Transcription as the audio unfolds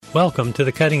Welcome to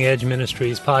the Cutting Edge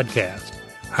Ministries podcast.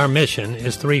 Our mission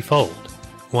is threefold.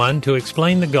 1, to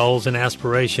explain the goals and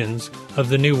aspirations of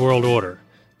the New World Order.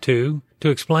 2, to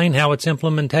explain how its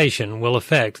implementation will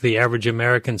affect the average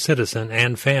American citizen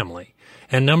and family.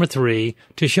 And number 3,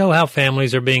 to show how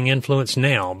families are being influenced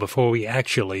now before we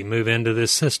actually move into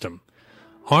this system.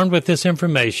 Armed with this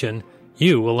information,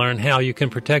 you will learn how you can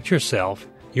protect yourself,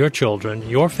 your children,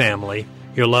 your family,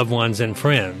 your loved ones and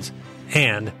friends,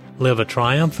 and live a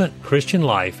triumphant Christian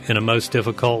life in a most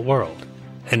difficult world.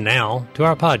 And now to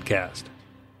our podcast.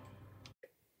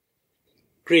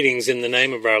 Greetings in the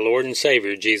name of our Lord and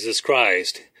Savior, Jesus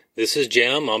Christ. This is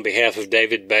Jim on behalf of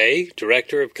David Bay,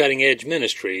 Director of Cutting Edge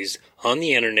Ministries, on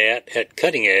the internet at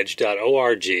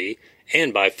cuttingedge.org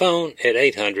and by phone at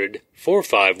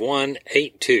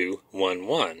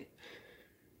 800-451-8211.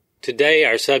 Today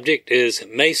our subject is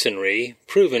Masonry,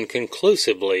 proven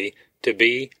conclusively to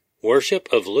be worship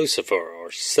of Lucifer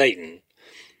or Satan.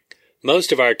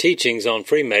 Most of our teachings on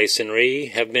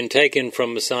Freemasonry have been taken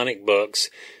from Masonic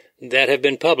books that have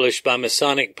been published by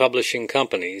Masonic publishing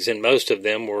companies, and most of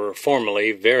them were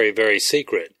formerly very, very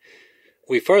secret.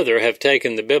 We further have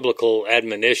taken the biblical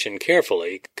admonition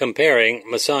carefully, comparing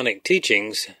Masonic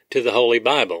teachings to the Holy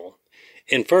Bible.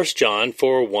 In 1 John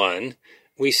 4:1,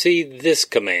 we see this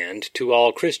command to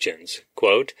all Christians,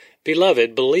 quote,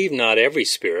 "Beloved, believe not every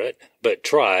spirit, but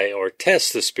try or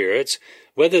test the spirits,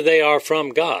 whether they are from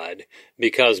God,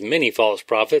 because many false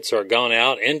prophets are gone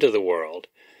out into the world."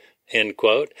 End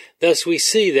quote. Thus we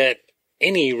see that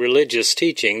any religious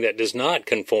teaching that does not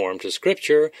conform to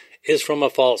Scripture is from a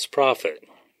false prophet.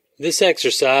 This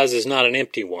exercise is not an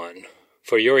empty one,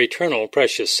 for your eternal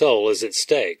precious soul is at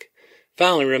stake.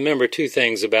 Finally, remember 2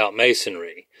 things about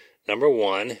Masonry. Number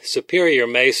 1, superior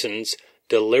Masons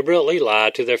deliberately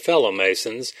lie to their fellow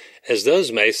Masons, as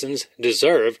those Masons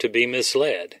deserve to be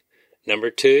misled. Number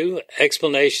 2,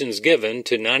 explanations given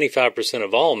to 95%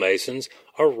 of all Masons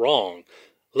are wrong.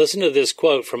 Listen to this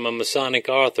quote from a Masonic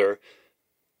author,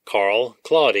 Carl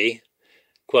Claudy,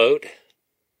 quote,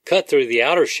 "Cut through the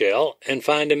outer shell and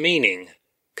find a meaning.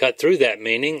 Cut through that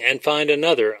meaning and find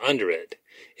another under it.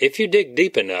 If you dig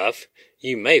deep enough,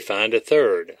 you may find a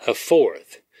third, a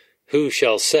fourth. Who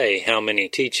shall say how many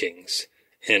teachings?"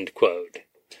 End quote.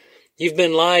 You've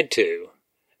been lied to.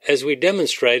 As we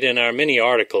demonstrate in our many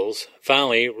articles,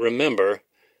 finally remember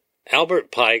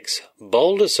Albert Pike's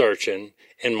bold assertion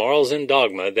in Morals and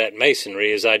Dogma that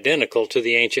Masonry is identical to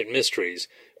the ancient mysteries,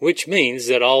 which means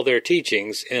that all their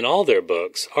teachings in all their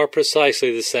books are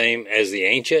precisely the same as the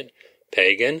ancient,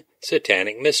 pagan,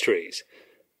 satanic mysteries.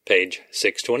 Page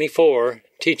 624,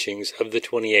 Teachings of the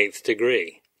 28th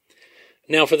Degree.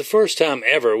 Now, for the first time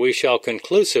ever, we shall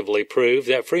conclusively prove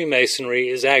that Freemasonry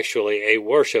is actually a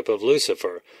worship of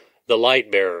Lucifer, the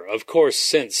light-bearer. Of course,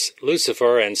 since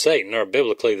Lucifer and Satan are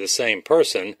biblically the same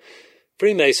person,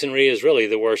 Freemasonry is really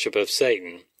the worship of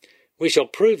Satan. We shall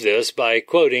prove this by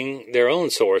quoting their own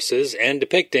sources and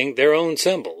depicting their own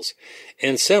symbols.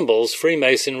 In symbols,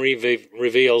 Freemasonry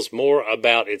reveals more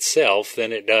about itself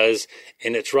than it does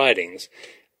in its writings.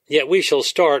 Yet we shall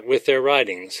start with their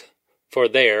writings, for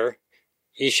there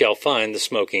ye shall find the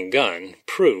smoking gun,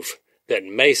 proof that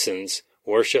Masons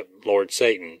worship Lord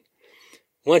Satan.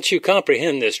 Once you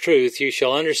comprehend this truth, you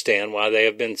shall understand why they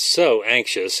have been so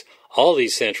anxious all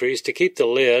these centuries to keep the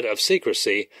lid of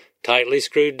secrecy tightly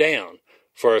screwed down.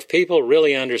 For if people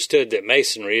really understood that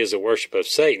Masonry is a worship of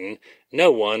Satan,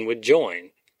 no one would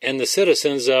join, and the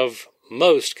citizens of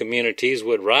most communities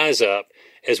would rise up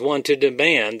as one to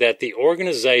demand that the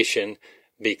organization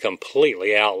be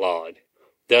completely outlawed.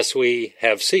 Thus we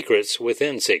have secrets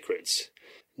within secrets.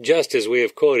 Just as we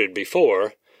have quoted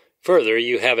before, further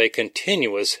you have a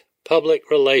continuous public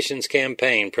relations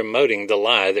campaign promoting the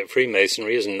lie that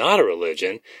Freemasonry is not a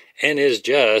religion and is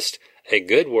just a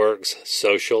good works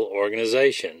social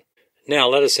organization. Now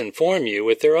let us inform you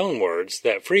with their own words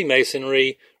that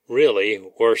Freemasonry really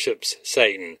worships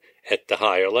Satan at the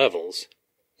higher levels.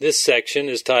 This section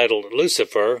is titled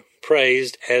Lucifer,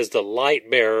 praised as the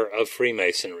light-bearer of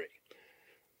Freemasonry.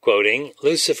 Quoting,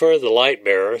 "Lucifer the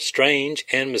light-bearer, strange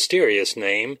and mysterious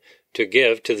name to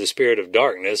give to the spirit of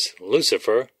darkness,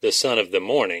 Lucifer, the son of the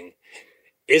morning.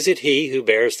 Is it he who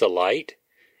bears the light?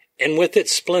 And with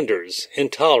its splendors,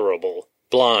 intolerable,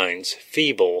 blinds,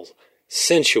 feeble,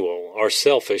 sensual, or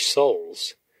selfish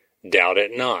souls? Doubt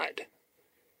it not."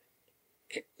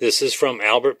 This is from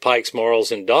Albert Pike's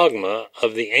Morals and Dogma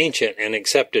of the Ancient and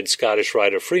Accepted Scottish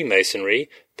Rite of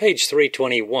Freemasonry, page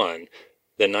 321,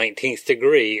 the 19th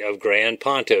degree of Grand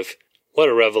Pontiff. What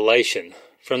a revelation!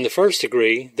 From the first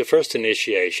degree, the first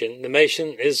initiation, the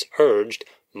Mason is urged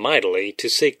mightily to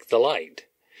seek the light.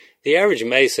 The average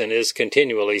Mason is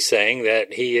continually saying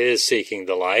that he is seeking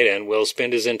the light and will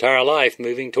spend his entire life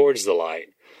moving towards the light.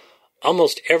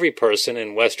 Almost every person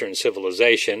in Western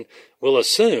civilization will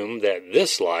assume that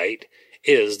this light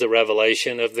is the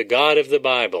revelation of the God of the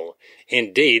Bible.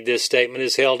 Indeed, this statement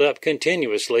is held up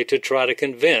continuously to try to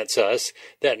convince us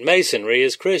that Masonry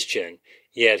is Christian.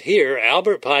 Yet here,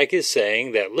 Albert Pike is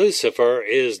saying that Lucifer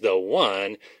is the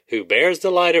one who bears the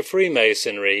light of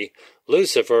Freemasonry.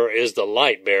 Lucifer is the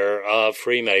light-bearer of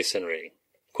Freemasonry.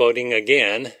 Quoting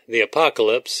again, the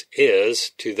apocalypse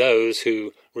is, to those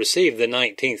who receive the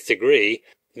 19th degree,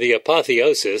 the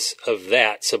apotheosis of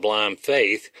that sublime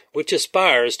faith which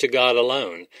aspires to God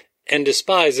alone, and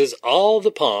despises all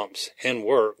the pomps and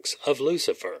works of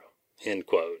Lucifer. End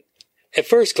quote. At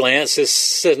first glance, this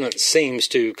sentence seems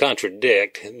to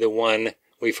contradict the one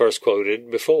we first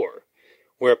quoted before,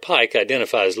 where Pike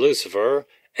identifies Lucifer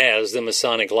as the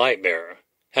Masonic light-bearer.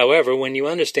 However, when you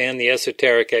understand the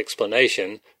esoteric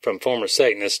explanation from former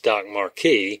Satanist Doc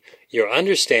Marquis, your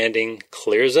understanding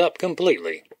clears up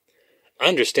completely.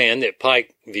 Understand that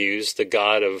Pike views the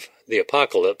God of the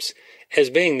Apocalypse as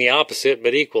being the opposite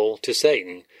but equal to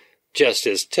Satan, just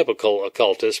as typical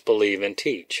occultists believe and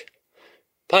teach.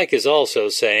 Pike is also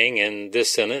saying in this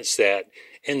sentence that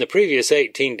in the previous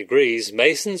 18 degrees,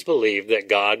 Masons believed that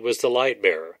God was the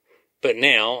light-bearer. But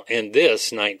now, in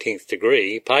this 19th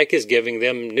degree, Pike is giving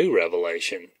them new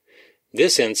revelation.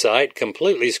 This insight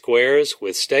completely squares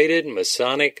with stated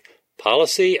Masonic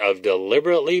policy of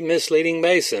deliberately misleading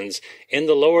Masons in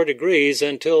the lower degrees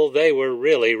until they were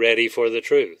really ready for the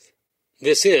truth.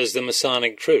 This is the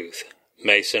Masonic truth.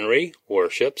 Masonry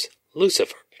worships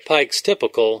Lucifer. Pike's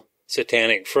typical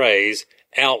satanic phrase,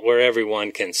 out where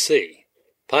everyone can see.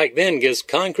 Pike then gives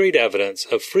concrete evidence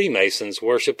of Freemasons'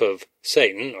 worship of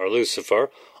Satan, or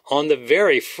Lucifer, on the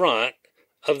very front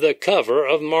of the cover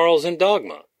of Morals and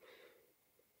Dogma.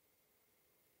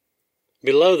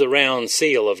 Below the round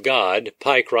seal of God,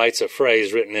 Pike writes a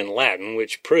phrase written in Latin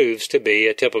which proves to be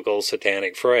a typical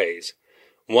satanic phrase.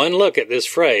 One look at this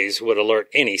phrase would alert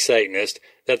any Satanist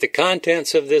that the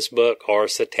contents of this book are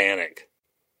satanic.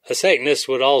 A Satanist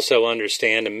would also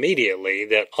understand immediately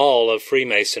that all of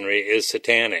Freemasonry is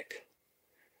satanic.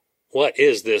 What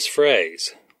is this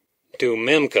phrase? Tu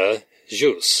memca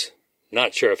jus.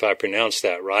 Not sure if I pronounced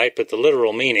that right, but the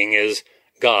literal meaning is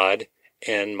God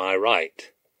and my right.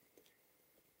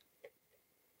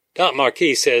 Doc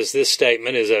Marquis says this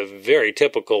statement is a very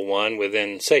typical one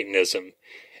within Satanism.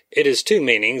 It has two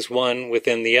meanings, one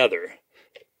within the other.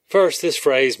 First, this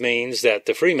phrase means that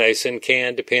the Freemason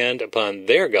can depend upon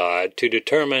their God to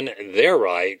determine their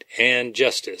right and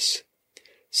justice.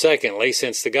 Secondly,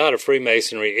 since the God of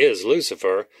Freemasonry is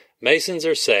Lucifer, Masons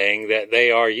are saying that they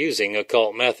are using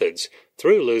occult methods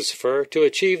through Lucifer to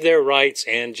achieve their rights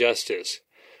and justice.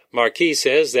 Marquis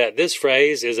says that this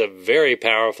phrase is a very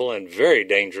powerful and very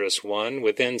dangerous one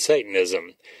within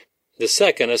Satanism. The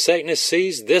second a Satanist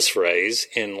sees this phrase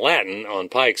in Latin on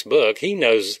Pike's book, he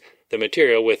knows the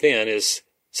material within is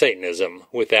Satanism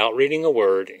without reading a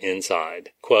word inside.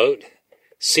 Quote,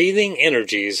 seething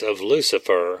energies of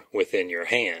Lucifer within your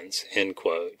hands, end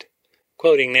quote.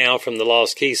 Quoting now from The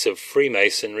Lost Keys of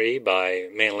Freemasonry by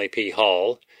Manly P.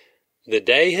 Hall, the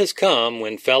day has come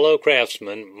when fellow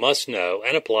craftsmen must know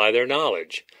and apply their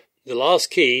knowledge. The lost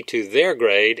key to their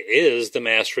grade is the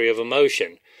mastery of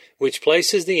emotion, which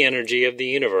places the energy of the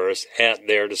universe at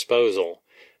their disposal.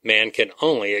 Man can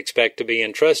only expect to be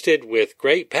entrusted with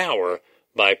great power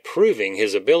by proving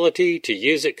his ability to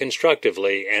use it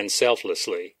constructively and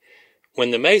selflessly.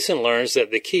 When the Mason learns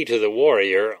that the key to the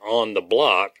warrior on the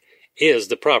block is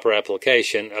the proper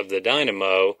application of the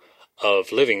dynamo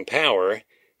of living power,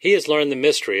 he has learned the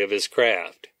mystery of his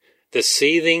craft. The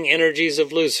seething energies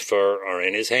of Lucifer are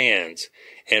in his hands,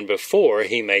 and before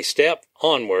he may step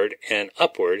onward and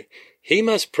upward, he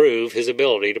must prove his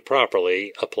ability to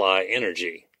properly apply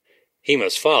energy. He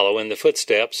must follow in the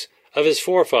footsteps of his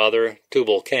forefather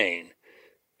Tubal-Cain,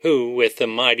 who, with the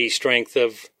mighty strength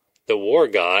of the war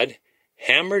god,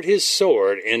 hammered his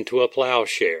sword into a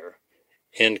plowshare.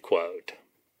 End quote.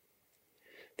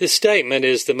 This statement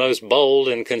is the most bold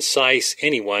and concise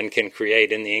anyone can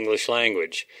create in the English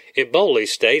language. It boldly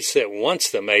states that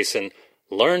once the Mason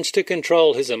learns to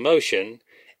control his emotion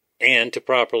and to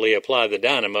properly apply the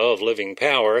dynamo of living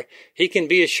power, he can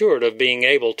be assured of being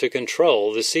able to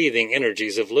control the seething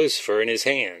energies of Lucifer in his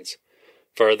hands.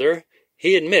 Further,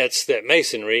 he admits that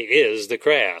Masonry is the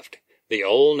craft, the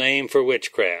old name for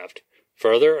witchcraft.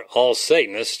 Further, all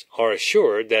Satanists are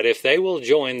assured that if they will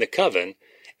join the coven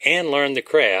and learn the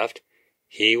craft,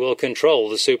 he will control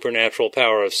the supernatural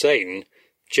power of Satan,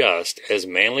 just as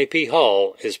Manly P.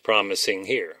 Hall is promising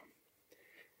here.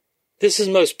 This is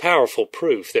most powerful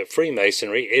proof that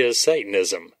Freemasonry is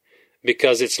Satanism,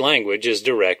 because its language is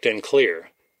direct and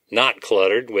clear, not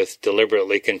cluttered with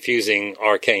deliberately confusing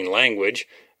arcane language,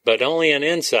 but only an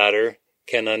insider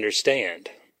can understand.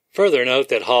 Further note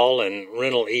that Hall and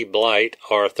Rennell E. Blight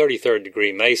are 33rd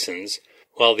degree Masons,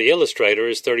 while the illustrator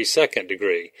is 32nd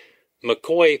degree.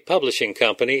 McCoy Publishing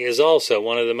Company is also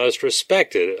one of the most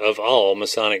respected of all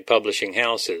Masonic publishing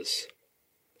houses.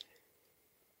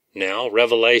 Now,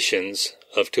 revelations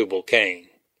of Tubal-Cain.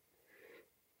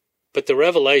 But the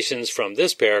revelations from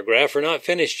this paragraph are not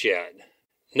finished yet.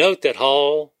 Note that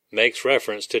Hall makes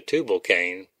reference to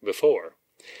Tubal-Cain before.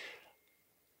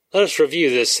 Let us review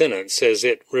this sentence as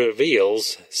it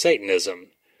reveals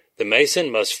Satanism. The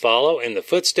Mason must follow in the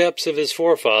footsteps of his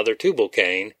forefather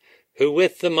Tubal-Cain, who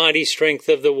with the mighty strength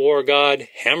of the war god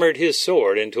hammered his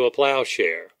sword into a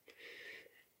plowshare.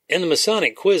 In the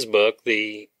Masonic quiz book,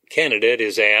 the candidate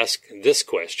is asked this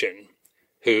question: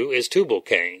 who is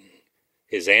Tubal-Cain?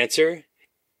 His answer: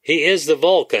 he is the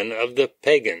Vulcan of the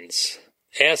pagans.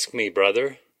 Ask me,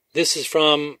 brother. This is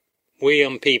from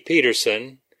William P.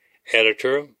 Peterson,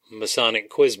 editor, Masonic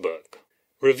quiz book.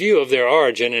 Review of their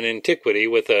origin and antiquity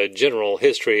with a general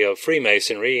history of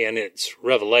Freemasonry and its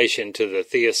revelation to the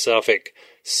theosophic,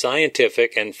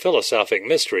 scientific, and philosophic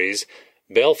mysteries.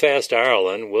 Belfast,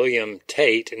 Ireland, William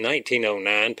Tate,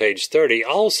 1909, page 30,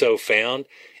 also found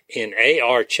in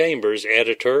A.R. Chambers,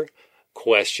 editor,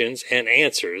 Questions and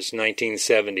Answers,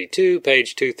 1972,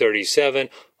 page 237,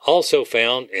 also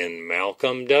found in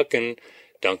Malcolm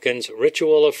Duncan's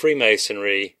Ritual of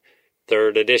Freemasonry,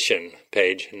 3rd edition,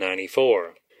 page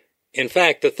 94. In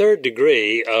fact, the 3rd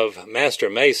degree of Master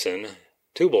Mason,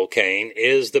 Tubal-Cain,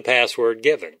 is the password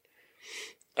given.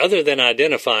 Other than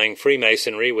identifying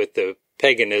Freemasonry with the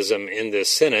paganism in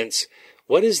this sentence,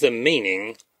 what is the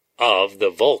meaning of the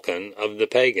Vulcan of the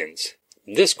pagans?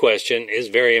 This question is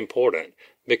very important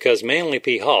because Manly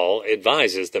P. Hall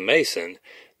advises the Mason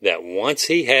that once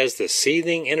he has the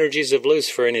seething energies of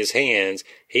Lucifer in his hands,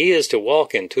 he is to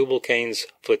walk in Tubal-Cain's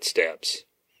footsteps.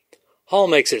 Hall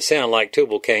makes it sound like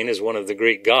Tubal-Cain is one of the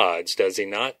Greek gods, does he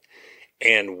not?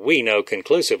 And we know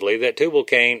conclusively that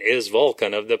Tubal-Cain is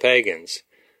Vulcan of the pagans.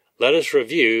 Let us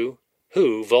review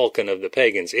who Vulcan of the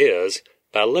pagans is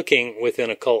by looking within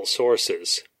occult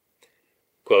sources.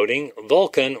 Quoting,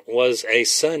 Vulcan was a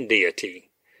sun deity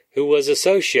who was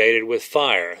associated with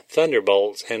fire,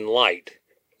 thunderbolts, and light.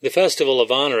 The festival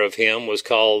of honor of him was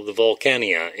called the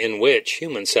Vulcania, in which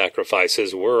human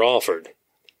sacrifices were offered.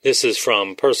 This is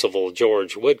from Percival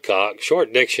George Woodcock,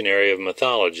 Short Dictionary of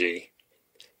Mythology,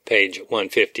 page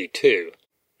 152.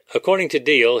 According to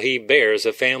Deal, he bears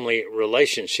a family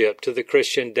relationship to the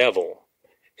Christian devil.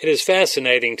 It is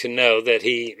fascinating to know that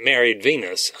he married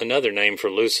Venus, another name for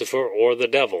Lucifer or the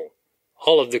devil.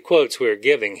 All of the quotes we are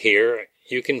giving here,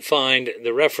 you can find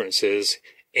the references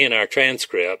in our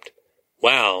transcript.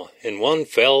 Wow, in one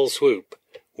fell swoop,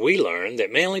 we learn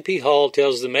that Manly P. Hall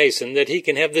tells the Mason that he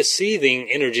can have the seething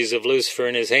energies of Lucifer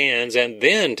in his hands and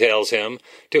then tells him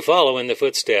to follow in the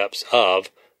footsteps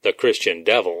of the Christian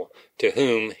devil, to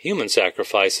whom human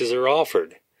sacrifices are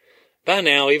offered. By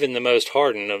now, even the most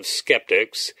hardened of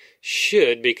skeptics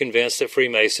should be convinced that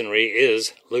Freemasonry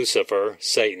is Lucifer,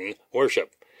 Satan,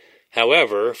 worship.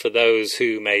 However, for those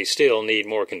who may still need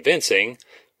more convincing,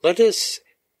 let us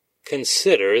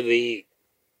consider the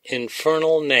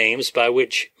infernal names by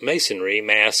which Masonry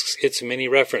masks its many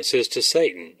references to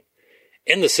Satan.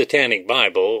 In the Satanic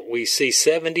Bible, we see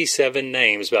 77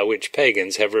 names by which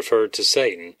pagans have referred to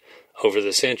Satan over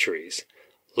the centuries.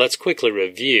 Let's quickly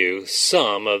review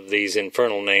some of these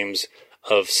infernal names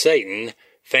of Satan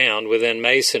found within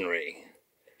Masonry.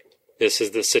 This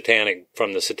is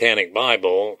from the Satanic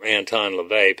Bible, Anton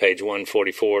LaVey, page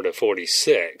 144 to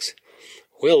 46.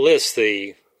 We'll list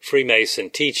the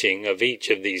Freemason teaching of each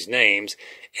of these names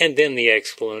and then the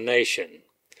explanation.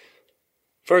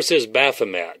 First is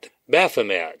Baphomet.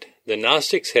 Baphomet, the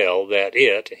Gnostics held that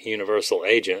it, universal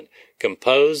agent,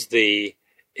 composed the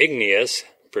igneous,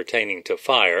 pertaining to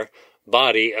fire,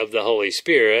 body of the Holy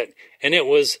Spirit, and it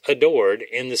was adored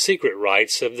in the secret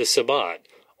rites of the Sabbat,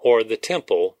 or the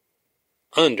temple,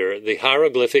 under the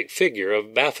hieroglyphic figure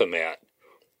of Baphomet,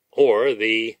 or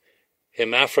the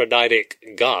hermaphroditic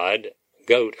god,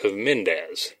 goat of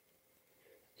Mendes.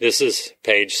 This is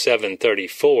page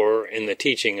 734 in the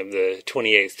teaching of the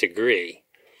 28th degree.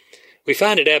 We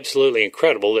find it absolutely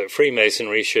incredible that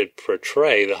Freemasonry should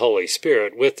portray the Holy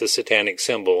Spirit with the satanic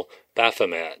symbol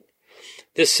Baphomet.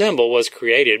 This symbol was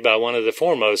created by one of the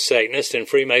foremost Satanists and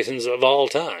Freemasons of all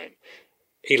time,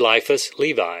 Eliphas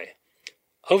Levi.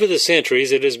 Over the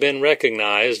centuries, it has been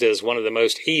recognized as one of the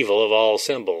most evil of all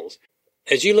symbols.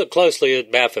 As you look closely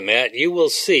at Baphomet, you will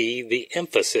see the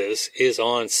emphasis is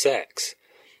on sex,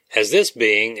 as this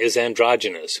being is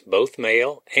androgynous, both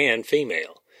male and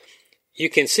female. You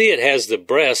can see it has the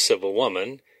breasts of a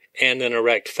woman and an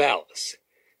erect phallus.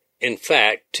 In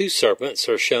fact, two serpents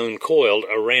are shown coiled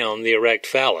around the erect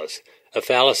phallus, a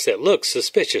phallus that looks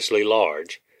suspiciously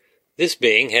large. This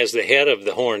being has the head of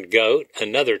the horned goat,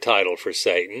 another title for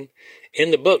Satan.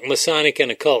 In the book Masonic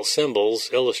and Occult Symbols,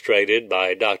 illustrated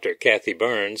by Dr. Kathy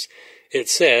Burns, it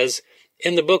says,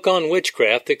 "In the book on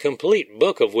witchcraft, the complete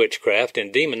book of witchcraft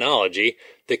and demonology,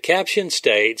 the caption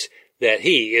states that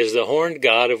he is the horned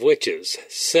god of witches,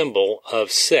 symbol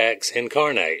of sex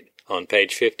incarnate," on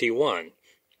page 51.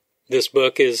 This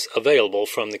book is available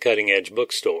from the Cutting Edge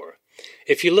bookstore.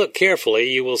 If you look carefully,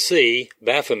 you will see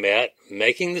Baphomet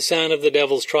making the sign of the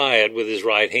devil's triad with his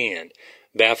right hand.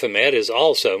 Baphomet is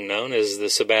also known as the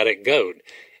Sabbatic goat,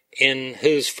 in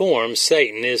whose form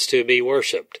Satan is to be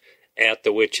worshipped at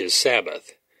the witches'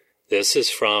 Sabbath. This is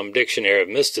from Dictionary of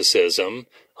Mysticism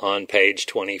on page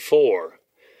 24.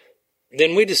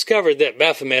 Then we discovered that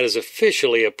Baphomet is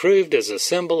officially approved as a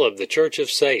symbol of the Church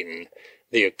of Satan,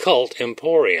 the Occult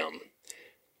Emporium.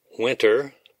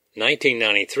 Winter,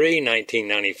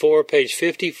 1993-1994, page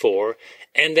 54,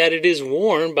 and that it is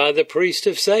worn by the priest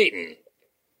of Satan,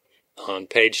 on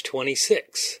page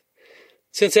 26.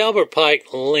 Since Albert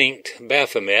Pike linked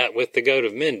Baphomet with the goat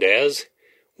of Mendez,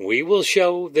 we will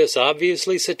show this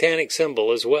obviously satanic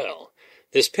symbol as well.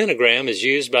 This pentagram is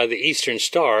used by the Eastern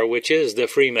Star, which is the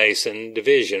Freemason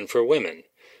division for women.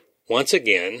 Once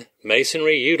again,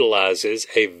 Masonry utilizes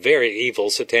a very evil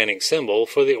satanic symbol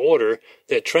for the order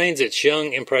that trains its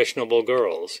young, impressionable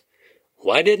girls.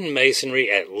 Why didn't Masonry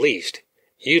at least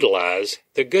utilize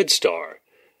the good star,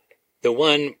 the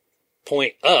one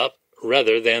point up,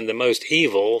 rather than the most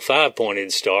evil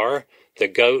five-pointed star, the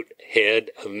goat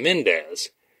head of Mendez?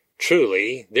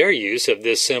 Truly, their use of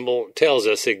this symbol tells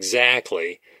us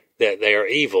exactly that they are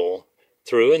evil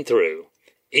through and through,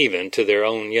 even to their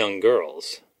own young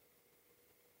girls.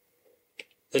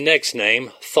 The next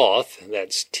name, Thoth,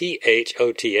 that's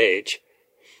Thoth,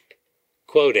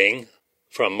 quoting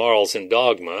from Morals and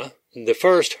Dogma, "The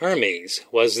first Hermes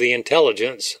was the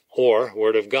intelligence, or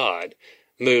Word of God,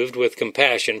 moved with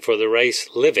compassion for the race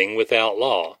living without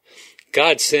law.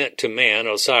 God sent to man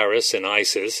Osiris and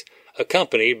Isis,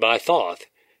 accompanied by Thoth,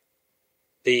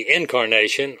 the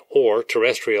incarnation or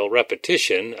terrestrial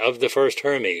repetition of the first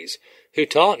Hermes, who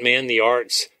taught men the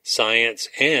arts, science,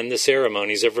 and the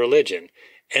ceremonies of religion,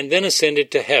 and then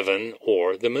ascended to heaven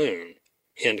or the moon."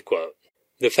 End quote.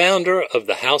 The founder of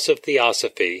the House of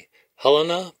Theosophy,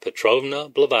 Helena Petrovna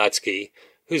Blavatsky,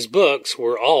 whose books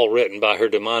were all written by her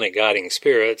demonic guiding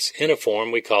spirits in a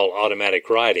form we call automatic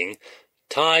writing,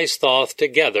 ties Thoth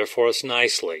together for us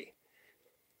nicely.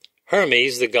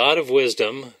 Hermes, the god of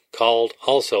wisdom, called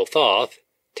also Thoth,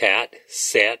 Tat,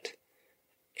 Set,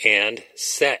 and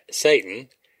Satan,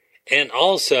 and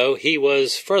also he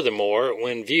was, furthermore,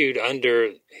 when viewed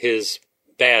under his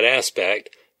bad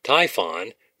aspect,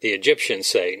 Typhon, the Egyptian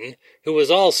Satan, who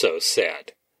was also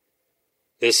Set.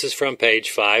 This is from page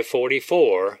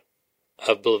 544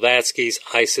 of Blavatsky's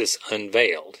Isis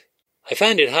Unveiled. I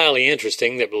find it highly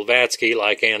interesting that Blavatsky,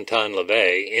 like Anton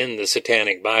LaVey in the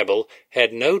Satanic Bible,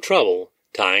 had no trouble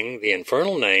tying the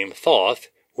infernal name Thoth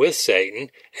with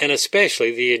Satan, and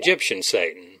especially the Egyptian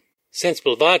Satan. Since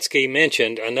Blavatsky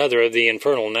mentioned another of the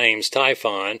infernal names,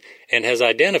 Typhon, and has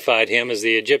identified him as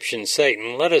the Egyptian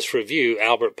Satan, let us review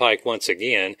Albert Pike once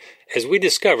again, as we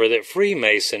discover that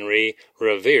Freemasonry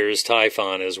reveres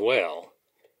Typhon as well.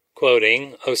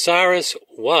 Quoting, "Osiris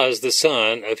was the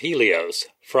son of Helios,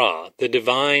 Phra, the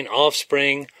divine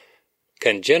offspring,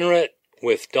 congenerate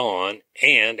with Dawn,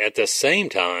 and at the same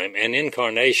time an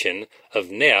incarnation of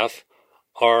Neph,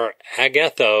 or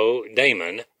Agatho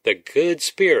Daemon, the good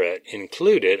spirit,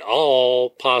 included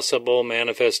all possible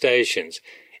manifestations,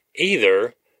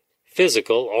 either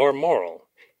physical or moral.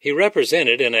 He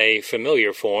represented in a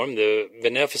familiar form the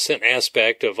beneficent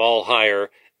aspect of all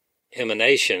higher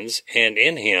emanations, and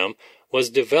in him was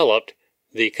developed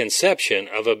the conception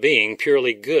of a being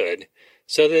purely good,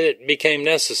 so that it became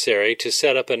necessary to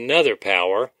set up another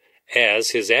power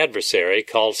as his adversary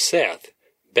called Seth,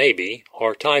 Baby,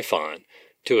 or Typhon,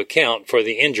 to account for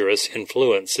the injurious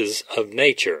influences of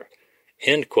nature."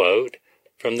 End quote,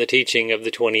 from the teaching of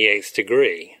the 28th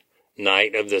degree,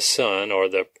 Knight of the Sun, or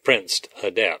the Prince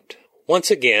Adept. Once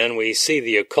again, we see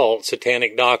the occult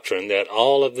satanic doctrine that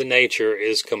all of the nature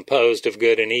is composed of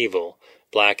good and evil,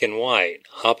 black and white,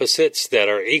 opposites that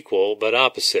are equal but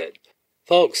opposite.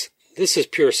 Folks, this is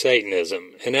pure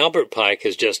Satanism, and Albert Pike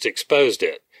has just exposed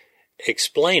it.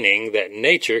 explaining that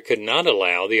nature could not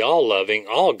allow the all-loving,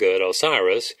 all-good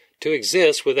Osiris to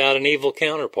exist without an evil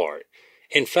counterpart.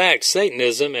 In fact,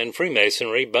 Satanism and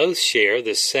Freemasonry both share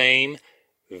the same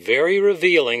very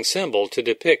revealing symbol to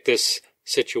depict this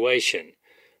situation.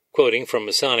 Quoting from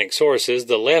Masonic sources,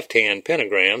 the left-hand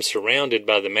pentagram surrounded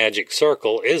by the magic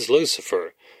circle is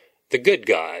Lucifer, the good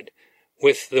god,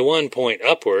 with the 1 point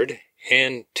upward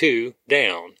and 2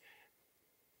 down.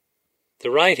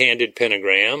 The right-handed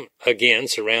pentagram, again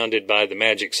surrounded by the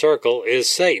magic circle, is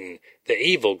Satan, the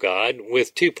evil god,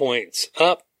 with 2 points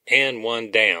up and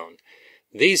 1 down.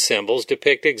 These symbols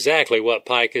depict exactly what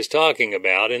Pike is talking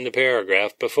about in the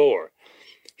paragraph before.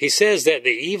 He says that the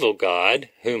evil god,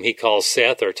 whom he calls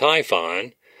Seth or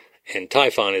Typhon, and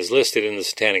Typhon is listed in the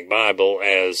Satanic Bible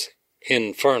as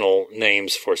infernal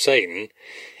names for Satan,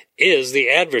 is the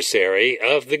adversary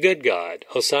of the good god,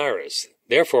 Osiris.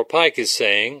 Therefore, Pike is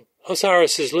saying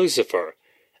Osiris is Lucifer,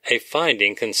 a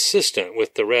finding consistent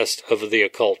with the rest of the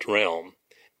occult realm.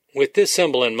 With this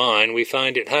symbol in mind, we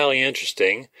find it highly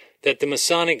interesting that the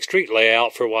Masonic street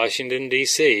layout for Washington,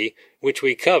 D.C., which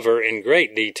we cover in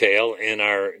great detail in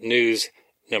our news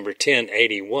number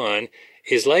 1081,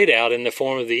 is laid out in the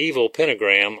form of the evil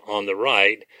pentagram on the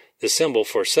right, the symbol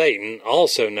for Satan,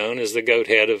 also known as the goat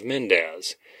head of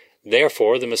Mendez.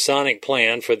 Therefore, the Masonic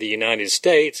plan for the United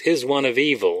States is one of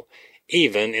evil,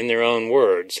 even in their own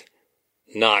words,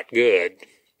 not good.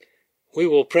 We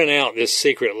will print out this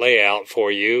secret layout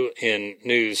for you in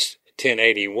News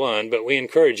 1081, but we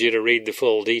encourage you to read the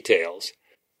full details.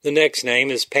 The next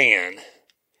name is Pan.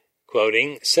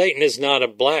 Quoting, Satan is not a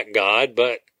black god,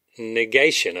 but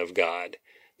negation of God.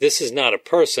 This is not a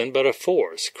person, but a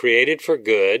force, created for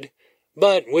good,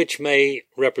 but which may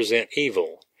represent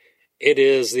evil. It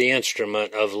is the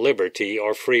instrument of liberty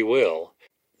or free will.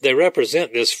 They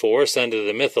represent this force under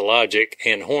the mythologic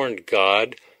and horned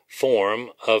god form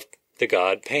of the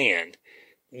god Pan.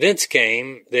 Thence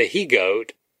came the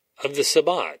he-goat of the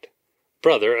Sabbat,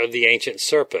 brother of the ancient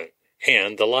serpent,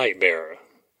 and the light-bearer.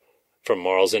 From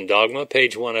Morals and Dogma,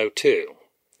 page 102.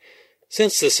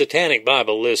 Since the Satanic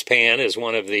Bible lists Pan as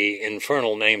one of the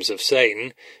infernal names of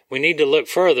Satan, we need to look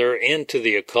further into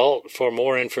the occult for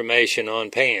more information on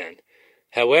Pan.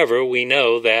 However, we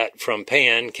know that from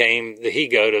Pan came the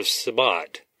he-goat of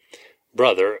Sabbat,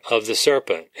 brother of the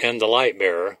serpent, and the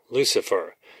light-bearer,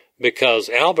 Lucifer, because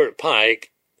Albert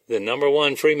Pike, the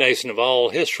 #1 Freemason of all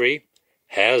history,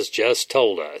 has just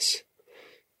told us.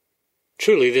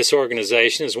 Truly, this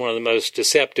organization is one of the most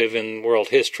deceptive in world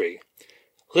history.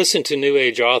 Listen to New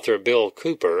Age author Bill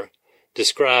Cooper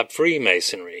describe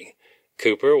Freemasonry.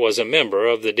 Cooper was a member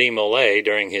of the De Molay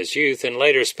during his youth and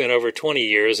later spent over 20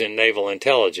 years in naval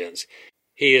intelligence.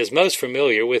 He is most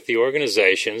familiar with the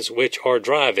organizations which are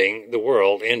driving the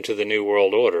world into the New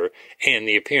World Order and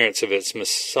the appearance of its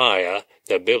Messiah,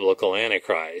 the biblical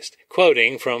Antichrist.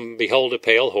 Quoting from Behold a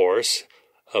Pale Horse,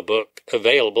 a book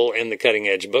available in the Cutting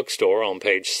Edge bookstore on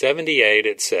page 78,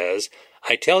 it says,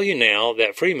 I tell you now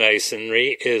that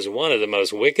Freemasonry is one of the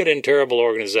most wicked and terrible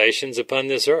organizations upon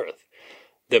this earth.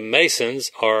 The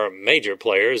Masons are major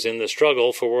players in the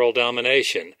struggle for world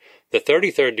domination. The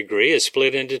 33rd degree is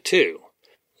split into two.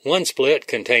 One split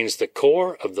contains the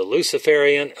core of the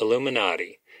Luciferian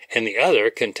Illuminati, and the other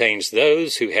contains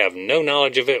those who have no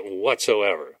knowledge of it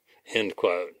whatsoever. End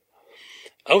quote.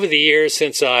 Over the years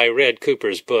since I read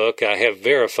Cooper's book, I have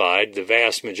verified the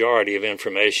vast majority of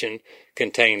information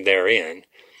contained therein.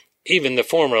 Even the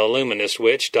former Illuminist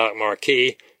witch, Doc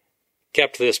Marquis,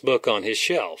 kept this book on his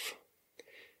shelf.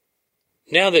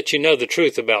 Now that you know the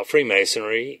truth about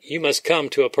Freemasonry, you must come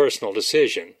to a personal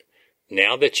decision.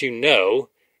 Now that you know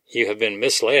you have been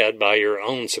misled by your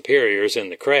own superiors in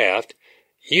the craft,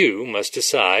 you must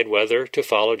decide whether to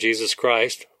follow Jesus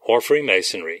Christ or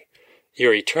Freemasonry.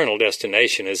 Your eternal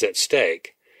destination is at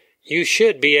stake. You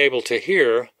should be able to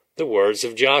hear the words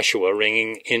of Joshua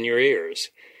ringing in your ears.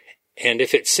 And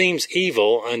if it seems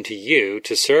evil unto you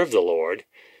to serve the Lord,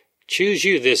 choose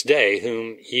you this day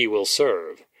whom ye will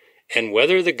serve, and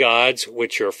whether the gods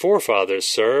which your forefathers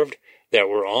served that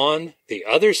were on the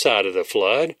other side of the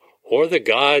flood, or the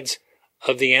gods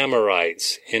of the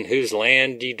Amorites, in whose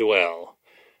land ye dwell.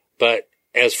 But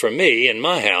as for me and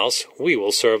my house, we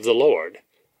will serve the Lord.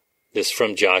 This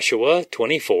from Joshua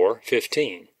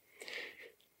 24:15.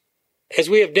 As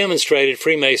we have demonstrated,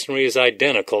 Freemasonry is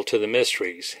identical to the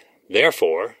mysteries.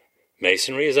 Therefore,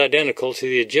 Masonry is identical to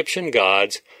the Egyptian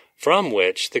gods from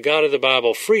which the God of the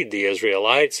Bible freed the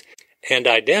Israelites, and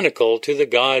identical to the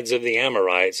gods of the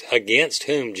Amorites against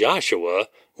whom Joshua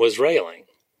was railing.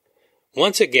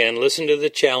 Once again, listen to the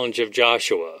challenge of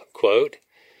Joshua. Quote,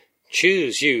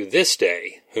 Choose you this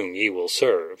day whom ye will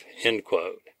serve." End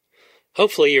quote.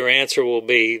 Hopefully your answer will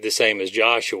be the same as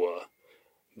Joshua.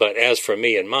 "But as for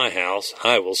me and my house,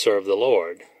 I will serve the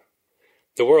Lord."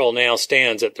 The world now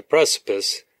stands at the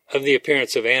precipice of the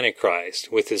appearance of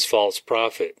Antichrist with his false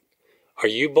prophet. Are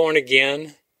you born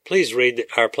again? Please read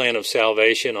our plan of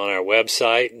salvation on our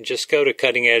website. Just go to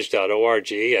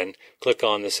cuttingedge.org and click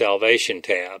on the Salvation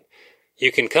tab.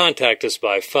 You can contact us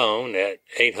by phone at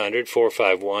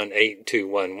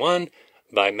 800-451-8211,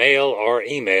 by mail or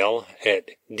email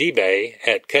at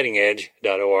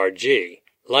dbay@cuttingedge.org. I'd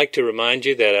like to remind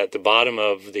you that at the bottom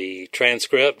of the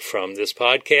transcript from this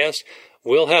podcast,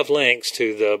 we'll have links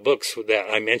to the books that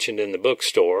I mentioned in the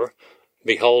bookstore.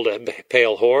 Behold a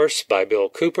Pale Horse by Bill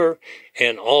Cooper,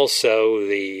 and also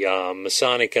the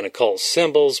Masonic and Occult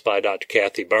Symbols by Dr.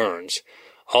 Kathy Burns.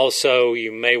 Also,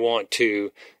 you may want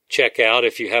to check out,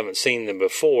 if you haven't seen them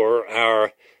before,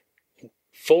 our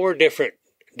 4 different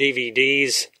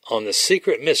DVDs on the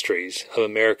secret mysteries of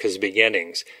America's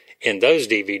beginnings. In those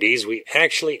DVDs, we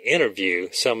actually interview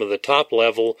some of the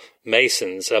top-level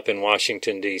Masons up in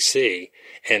Washington, D.C.,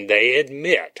 and they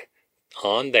admit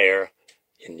on there,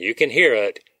 and you can hear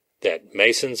it, that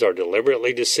Masons are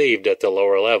deliberately deceived at the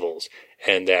lower levels,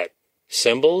 and that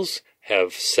symbols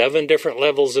have 7 different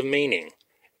levels of meaning.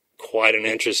 Quite an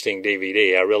interesting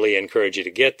DVD. I really encourage you to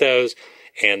get those.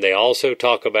 And they also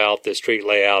talk about the street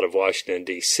layout of Washington,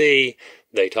 D.C.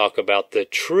 They talk about the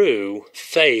true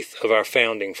faith of our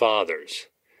founding fathers.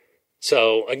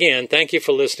 So, again, thank you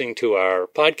for listening to our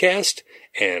podcast,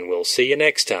 and we'll see you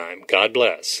next time. God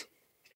bless.